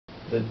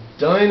The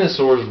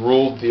dinosaurs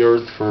ruled the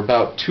earth for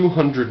about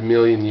 200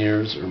 million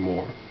years or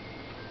more.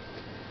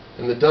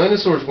 And the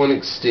dinosaurs went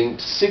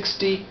extinct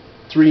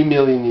 63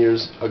 million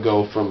years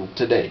ago from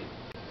today.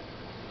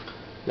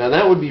 Now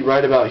that would be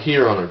right about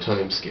here on our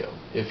time scale.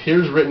 If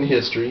here's written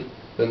history,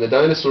 then the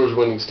dinosaurs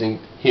went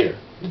extinct here.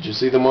 Did you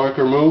see the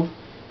marker move?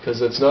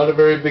 Because it's not a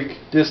very big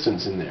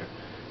distance in there.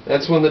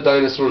 That's when the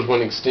dinosaurs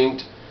went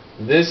extinct.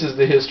 This is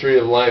the history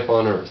of life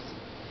on Earth.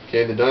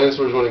 Okay, the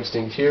dinosaurs went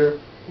extinct here.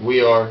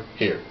 We are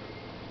here.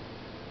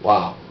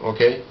 Wow,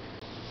 okay?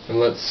 And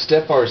let's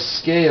step our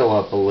scale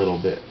up a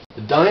little bit.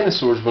 The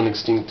dinosaurs went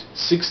extinct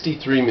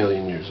 63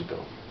 million years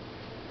ago.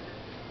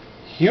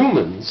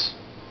 Humans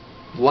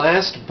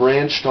last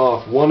branched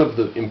off, one of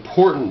the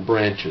important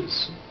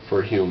branches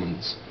for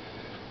humans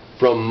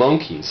from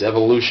monkeys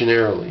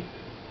evolutionarily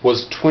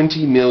was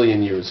 20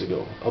 million years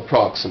ago,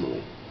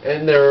 approximately.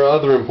 And there are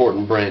other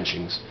important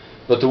branchings,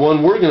 but the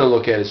one we're going to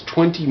look at is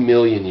 20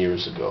 million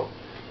years ago.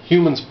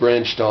 Humans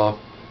branched off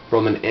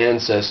from an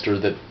ancestor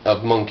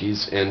of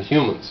monkeys and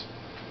humans.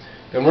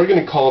 And we're going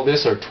to call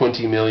this our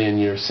 20 million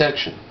year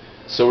section.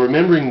 So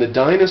remembering the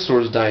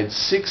dinosaurs died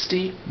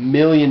 60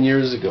 million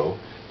years ago,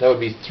 that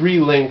would be 3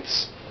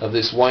 lengths of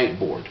this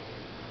whiteboard.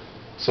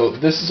 So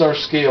this is our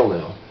scale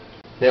now.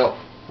 Now,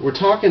 we're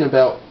talking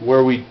about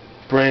where we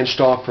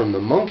branched off from the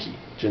monkey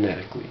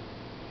genetically,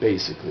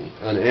 basically.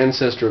 An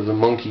ancestor of the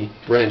monkey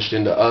branched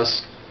into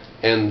us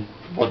and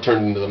what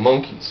turned into the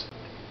monkeys.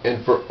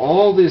 And for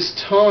all this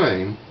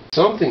time,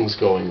 something's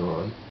going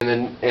on,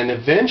 and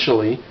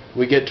eventually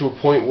we get to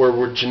a point where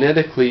we're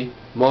genetically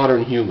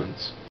modern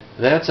humans.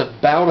 That's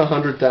about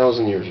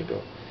 100,000 years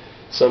ago.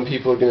 Some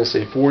people are going to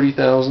say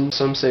 40,000,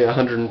 some say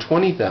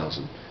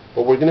 120,000,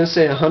 but we're going to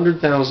say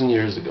 100,000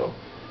 years ago.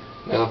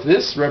 Now if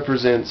this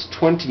represents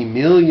 20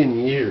 million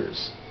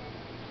years,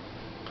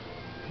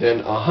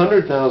 then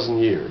 100,000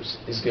 years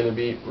is going to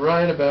be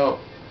right about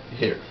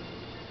here.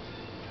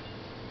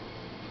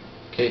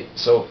 Okay,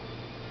 so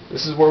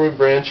this is where we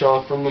branch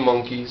off from the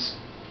monkeys,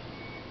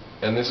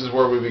 and this is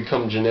where we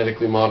become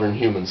genetically modern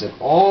humans. And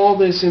all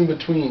this in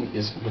between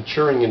is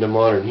maturing into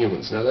modern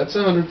humans. Now that's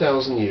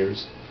 100,000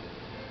 years,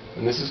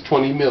 and this is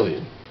 20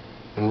 million.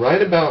 And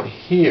right about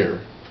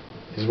here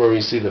is where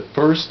we see the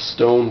first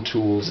stone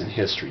tools in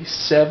history,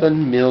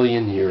 7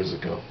 million years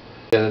ago.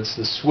 And it's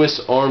the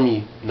Swiss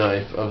Army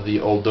knife of the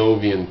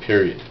Oldovian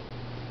period.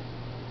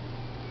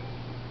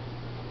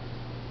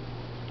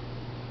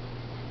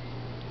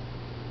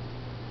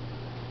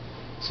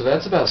 So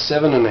that's about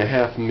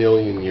 7.5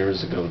 million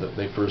years ago that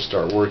they first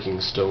start working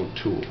stone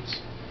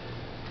tools.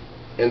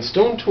 And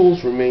stone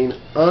tools remain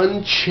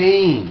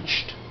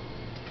unchanged.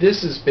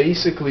 This is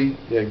basically,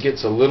 it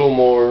gets a little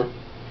more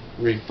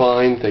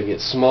refined, they get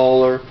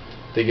smaller,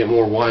 they get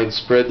more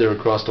widespread, they're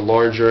across a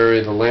larger area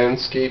of the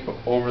landscape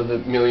over the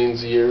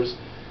millions of years.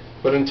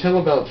 But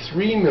until about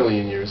 3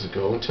 million years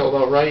ago, until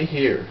about right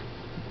here,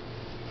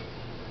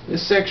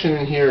 this section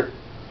in here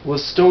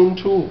was stone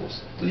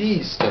tools,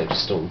 these types of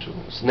stone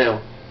tools.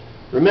 Now,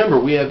 remember,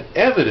 we have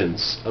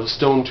evidence of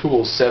stone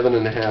tools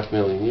 7.5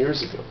 million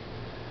years ago.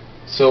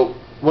 So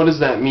what does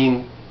that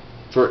mean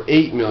for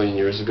 8 million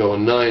years ago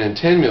and 9 and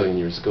 10 million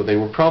years ago? They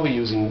were probably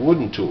using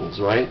wooden tools,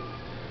 right?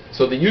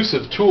 So the use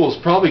of tools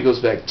probably goes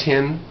back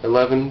 10,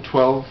 11,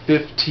 12,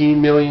 15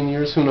 million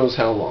years, who knows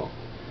how long.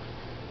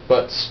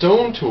 But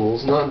stone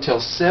tools, not until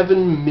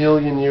 7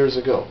 million years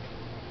ago.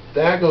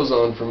 That goes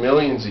on for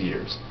millions of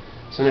years.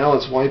 So now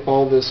let's wipe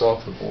all this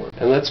off the board.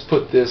 And let's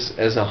put this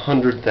as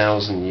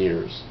 100,000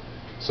 years.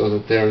 So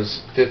that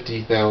there's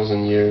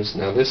 50,000 years.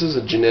 Now this is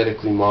a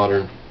genetically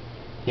modern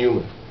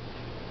human.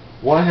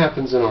 What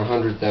happens in our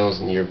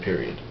 100,000 year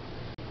period?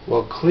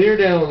 Well, clear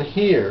down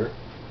here,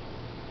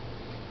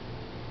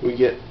 we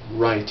get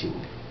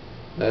writing.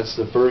 That's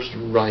the first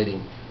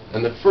writing.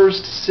 And the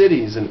first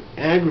cities and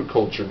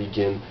agriculture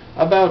begin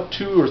about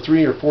 2 or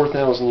 3 or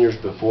 4,000 years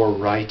before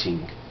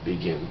writing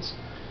begins.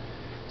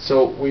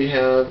 So we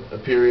have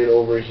a period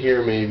over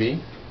here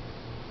maybe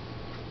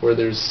where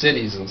there's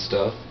cities and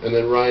stuff, and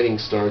then writing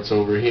starts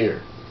over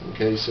here.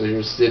 Okay, so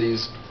here's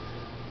cities.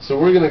 So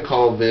we're going to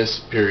call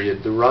this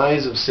period the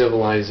rise of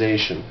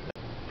civilization.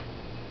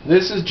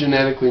 This is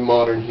genetically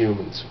modern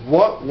humans.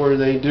 What were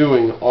they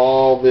doing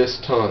all this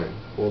time?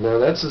 Well, now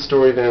that's the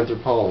story of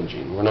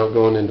anthropology, and we're not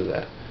going into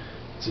that.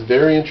 It's a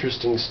very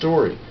interesting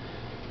story.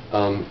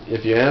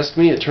 If you ask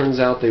me, it turns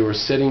out they were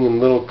sitting in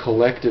little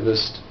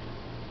collectivist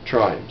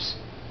tribes,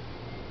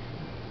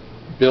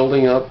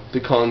 building up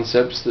the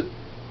concepts that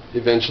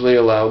eventually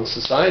allowed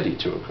society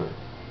to occur.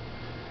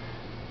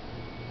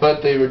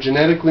 But they were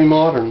genetically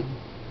modern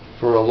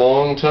for a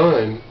long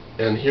time,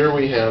 and here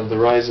we have the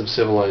rise of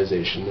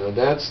civilization. Now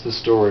that's the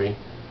story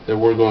that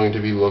we're going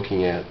to be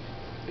looking at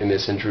in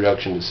this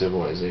introduction to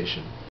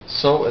civilization.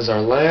 So as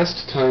our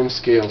last time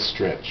scale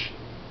stretch,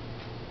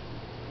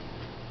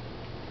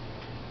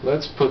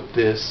 let's put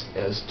this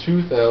as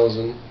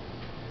 2,000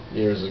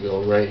 years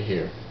ago right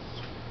here.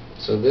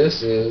 So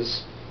this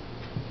is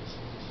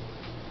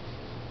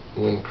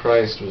when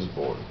Christ was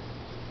born.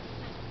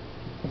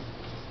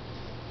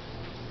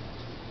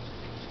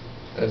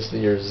 That's the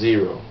year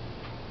 0.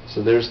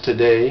 So there's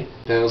today,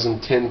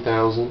 1,000,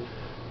 10,000,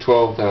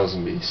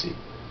 12,000 BC.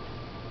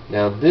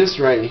 Now this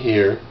right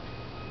here,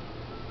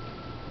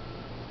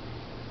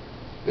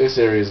 this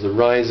area is the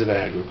rise of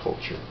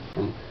agriculture.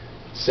 From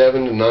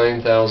 7 to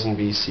 9,000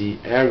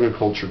 BC,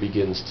 agriculture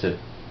begins to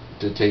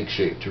take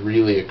shape, to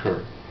really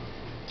occur.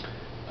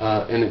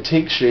 And it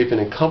takes shape in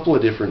a couple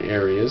of different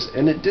areas,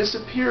 and it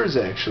disappears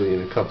actually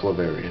in a couple of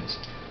areas.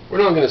 We're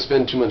not going to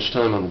spend too much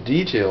time on the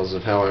details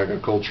of how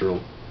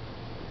agricultural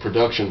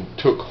production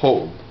took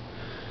hold,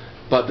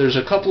 but there's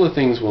a couple of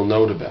things we'll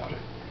note about it.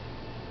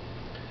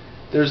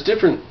 There's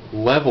different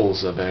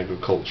levels of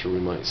agriculture, we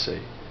might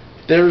say.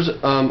 There's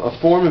a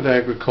form of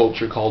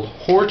agriculture called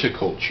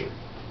horticulture.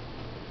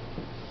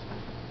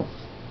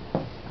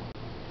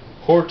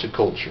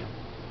 Horticulture.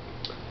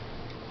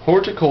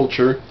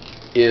 Horticulture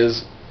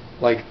is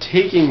like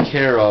taking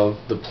care of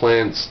the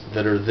plants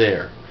that are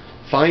there.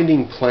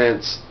 Finding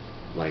plants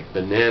like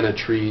banana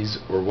trees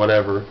or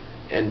whatever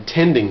and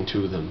tending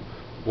to them.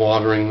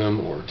 Watering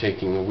them or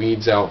taking the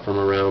weeds out from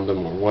around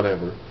them or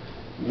whatever.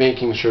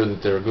 Making sure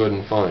that they're good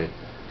and fine.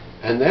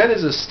 And that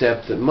is a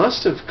step that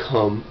must have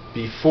come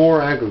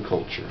before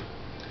agriculture.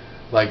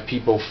 Like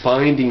people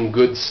finding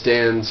good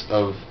stands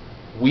of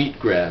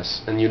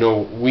wheatgrass. And you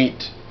know,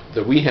 wheat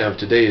that we have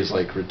today is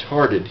like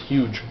retarded,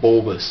 huge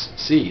bulbous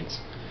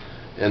seeds.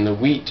 And the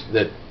wheat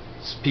that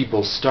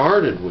people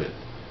started with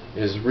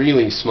is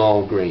really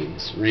small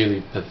grains,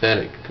 really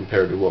pathetic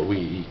compared to what we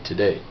eat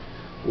today.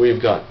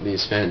 We've got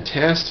these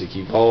fantastic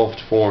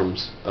evolved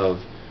forms of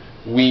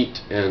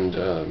wheat and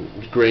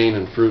grain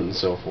and fruit and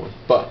so forth.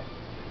 But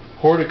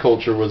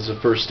horticulture was the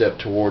first step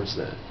towards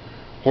that.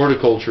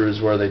 Horticulture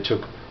is where they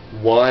took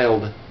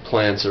wild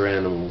plants or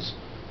animals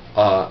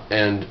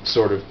and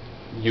sort of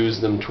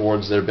used them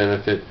towards their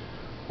benefit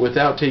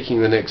without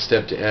taking the next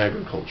step to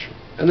agriculture.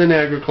 And then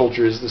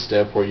agriculture is the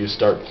step where you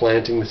start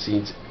planting the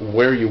seeds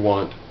where you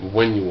want,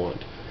 when you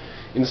want,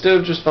 instead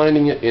of just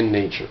finding it in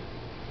nature.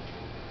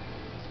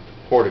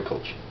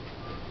 Horticulture.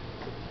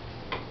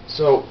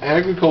 So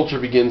agriculture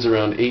begins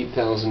around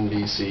 8,000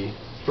 BC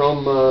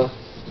from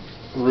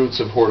roots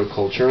of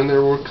horticulture, and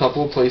there were a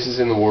couple of places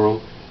in the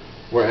world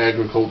where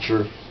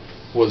agriculture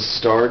was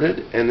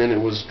started and then it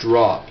was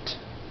dropped.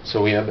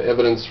 So we have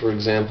evidence, for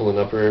example, in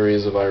upper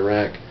areas of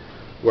Iraq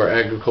where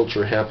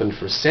agriculture happened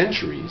for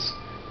centuries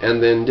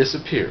and then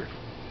disappeared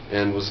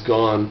and was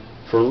gone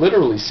for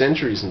literally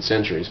centuries and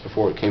centuries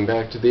before it came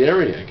back to the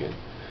area again.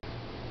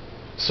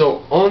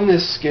 So on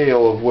this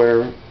scale of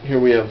where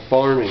here we have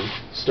farming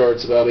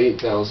starts about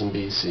 8,000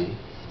 BC.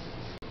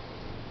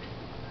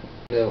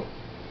 Now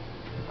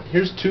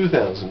here's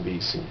 2,000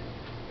 BC.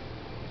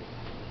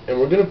 And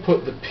we're going to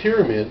put the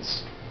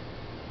pyramids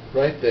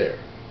right there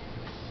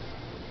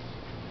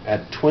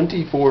at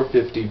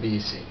 2450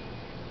 BC.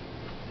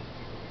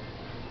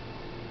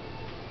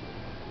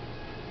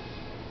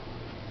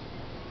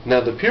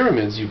 Now the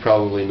pyramids, you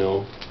probably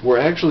know, were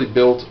actually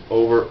built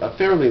over a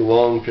fairly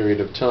long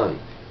period of time.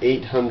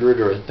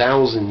 800 or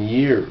 1,000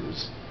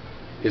 years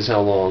is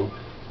how long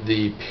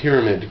the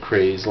pyramid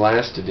craze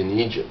lasted in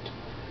Egypt.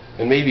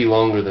 And maybe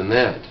longer than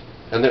that.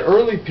 And the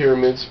early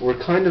pyramids were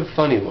kind of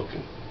funny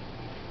looking.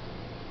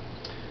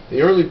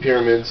 The early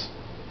pyramids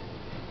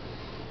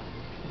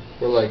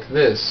were like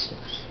this.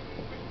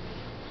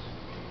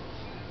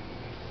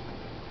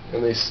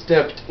 And they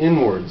stepped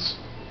inwards.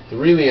 The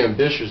really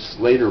ambitious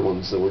later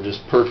ones that were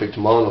just perfect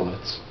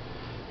monoliths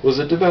was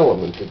a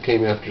development that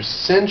came after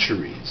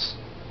centuries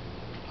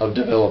of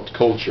developed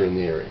culture in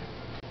the area.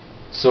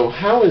 So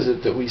how is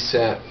it that we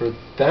sat for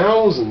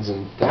thousands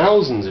and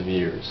thousands of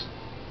years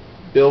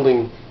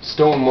building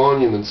stone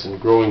monuments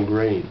and growing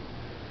grain,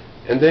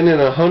 and then in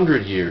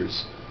 100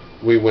 years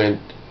we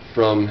went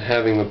from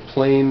having the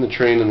plane, the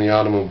train, and the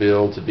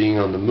automobile to being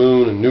on the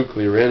moon and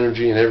nuclear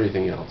energy and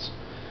everything else?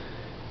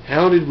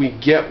 How did we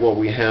get what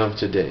we have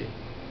today?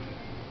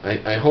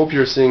 I hope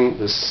you're seeing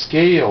the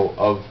scale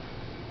of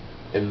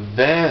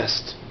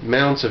vast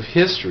amounts of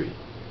history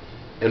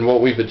and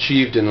what we've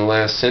achieved in the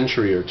last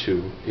century or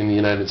two in the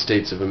United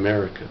States of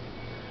America.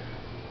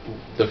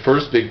 The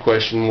first big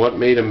question, what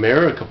made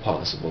America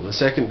possible? The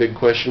second big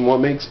question, what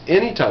makes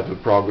any type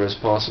of progress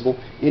possible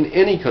in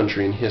any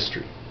country in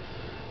history?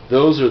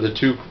 Those are the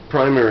two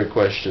primary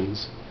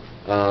questions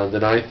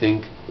that I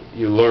think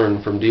you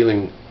learn from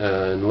dealing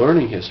and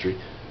learning history,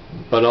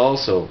 but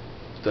also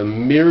the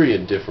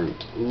myriad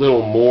different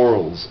little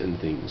morals and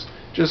things,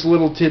 just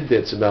little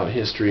tidbits about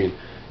history and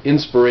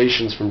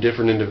inspirations from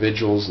different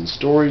individuals and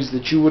stories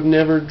that you would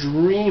never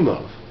dream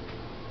of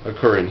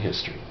occur in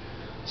history.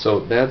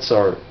 So that's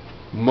our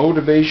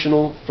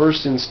motivational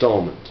first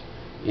installment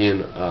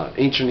in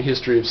Ancient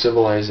History of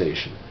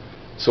Civilization.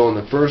 So in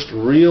the first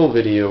real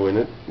video in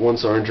it,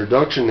 once our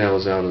introduction now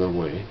is out of the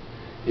way,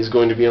 is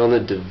going to be on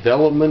the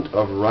development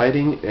of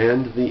writing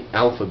and the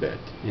alphabet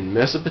in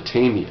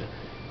Mesopotamia,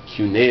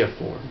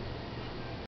 cuneiform.